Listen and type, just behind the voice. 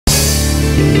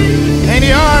Ain't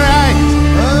he all right?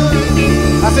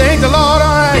 I say, ain't the Lord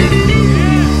all right?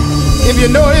 If you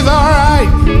know he's all right,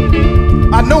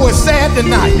 I know it's sad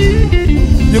tonight.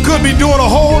 You could be doing a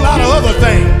whole lot of other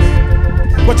things.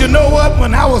 But you know what?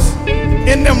 When I was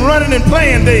in them running and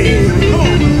playing days,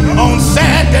 on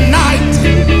Saturday night,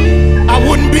 I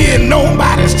wouldn't be in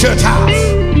nobody's church house.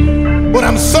 But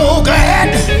I'm so glad,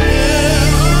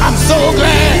 I'm so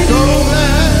glad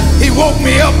he woke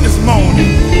me up this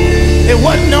morning. It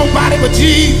wasn't nobody but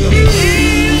Jesus.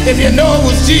 If you know it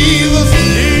was Jesus,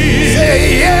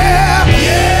 say yeah,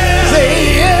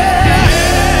 say yeah,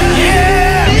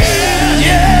 yeah,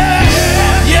 yeah,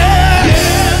 yeah,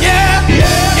 yeah,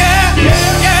 yeah,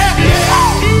 yeah.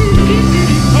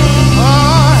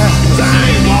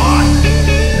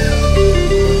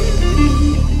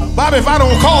 Bobby, if I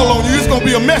don't call on you, it's gonna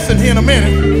be a mess in here in a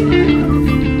minute.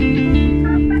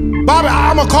 Bobby,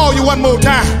 I'm gonna call you one more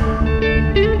time.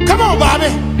 Come on, Bobby.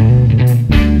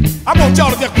 I want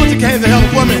y'all to just put your hands together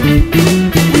for me.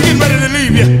 We're getting ready to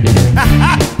leave you.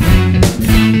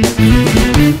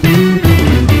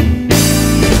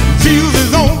 Jesus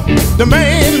is on the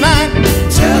main line.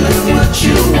 Tell him what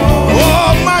you want.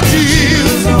 Oh, my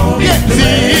Jesus. Yes,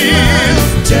 he is.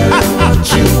 Tell him what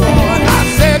you want. I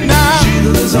said now.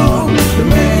 Jesus is on the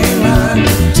main line.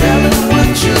 Tell him what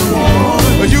you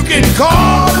want. You can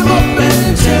call him up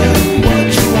and tell him what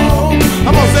you want.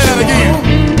 I'm gonna say that again.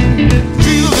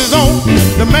 Jesus is on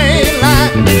the main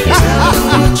line. Tell him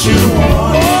what you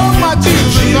want. Oh, my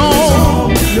Jesus is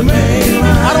on the main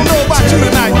line. I don't know about you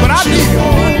tonight, but I need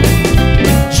him.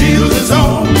 Jesus is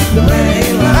on the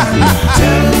main line.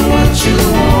 Tell him what you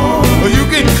want. Well, you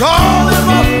can call him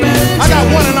up. I got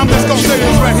one, and I'm just gonna say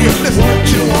this right here. Listen. What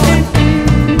you want.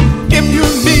 If you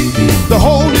need the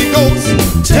Holy Ghost,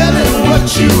 tell him what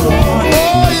you want.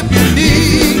 Oh, if you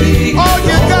need, all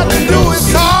you got to do is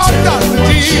call Dr.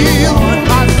 Jesus.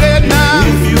 I said now.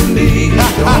 If you need the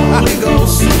Holy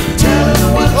Ghost, tell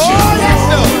him what you want. Oh, yes,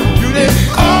 sir. You did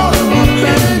call him up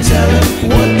and tell him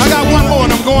what you want. I got one more,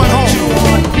 and I'm going home.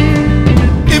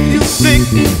 If you sick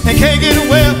and can't get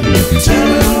well, tell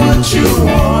him what you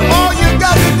want. All you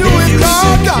got to do is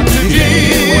call Dr.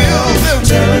 Jesus.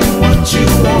 Tell him what you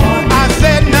want. I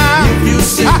said now. If you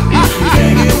sick and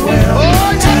can't get well,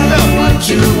 oh, yes, tell him what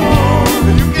you want.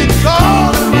 You can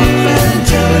call him up and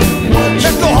tell him what you want.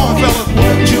 Let's go home, fellas.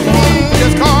 What you want.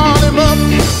 Just call him up.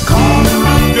 Call him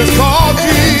up. Just call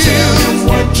Jesus. Tell him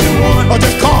what you want. Or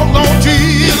just call on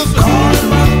Jesus. Call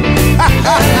him up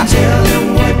and tell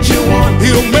him what you want.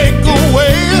 He'll make a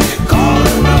way. Call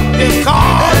him up. Just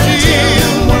call Jesus. Tell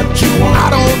him what you want. I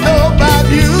don't know about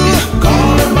you.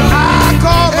 Call him up. I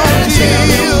call on Tell him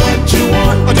Jesus. what you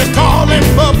want. Or just call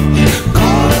him up.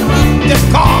 Call him up. Just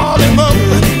call him up.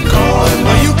 Call him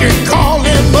Or up. you can call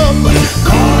him up.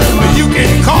 Call him up. You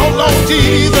can call on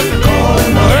Jesus. Call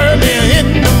him up. Early in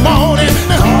the morning.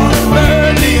 Call him up.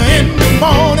 Early in the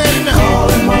morning. Call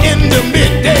him up. In the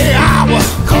midday hour.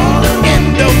 Call him up. In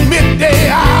the midday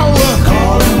hour.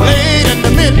 Call him up. Late in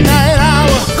the midnight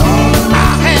hour. Call him up. I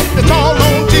had to call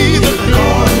on Jesus.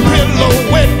 Call him up. Pillow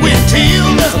wet with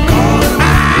tears. Call him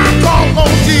up. I called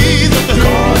on Jesus.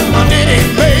 Call him up. Then he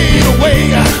made a way.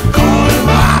 Call him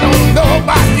up. I don't know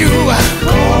about you.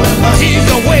 Call him up. He's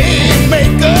a way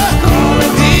maker. Call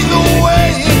him up. He's a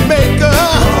way maker.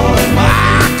 Call him up.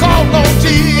 I called on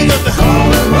Jesus.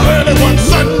 Call him up. Early one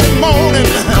Sunday morning.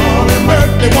 Call him up.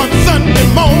 Early one Sunday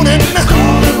morning.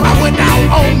 Call him up. I went out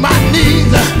on my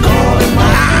knees. Call him up.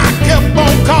 I kept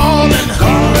on calling.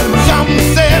 Call him up. Some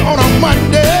said on a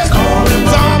Monday. Call him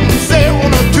up. Some said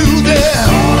on a Tuesday.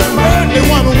 Call him up. Early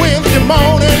one Wednesday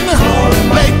morning. Call him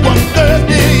up. Late one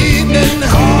Thursday evening.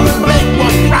 Call him up. Late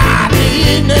one Friday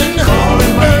evening. Call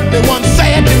him up. Early one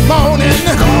Saturday morning.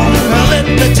 Call him up. Let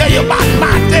me tell you about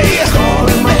my day. Call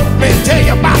him up. Let me tell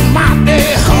you about my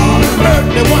day. Call him up.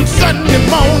 Early one Sunday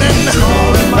morning.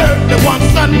 Call him up. Early one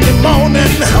Sunday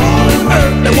morning. Call him up.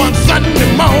 Early one Sunday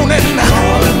morning.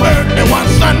 Call him up. Early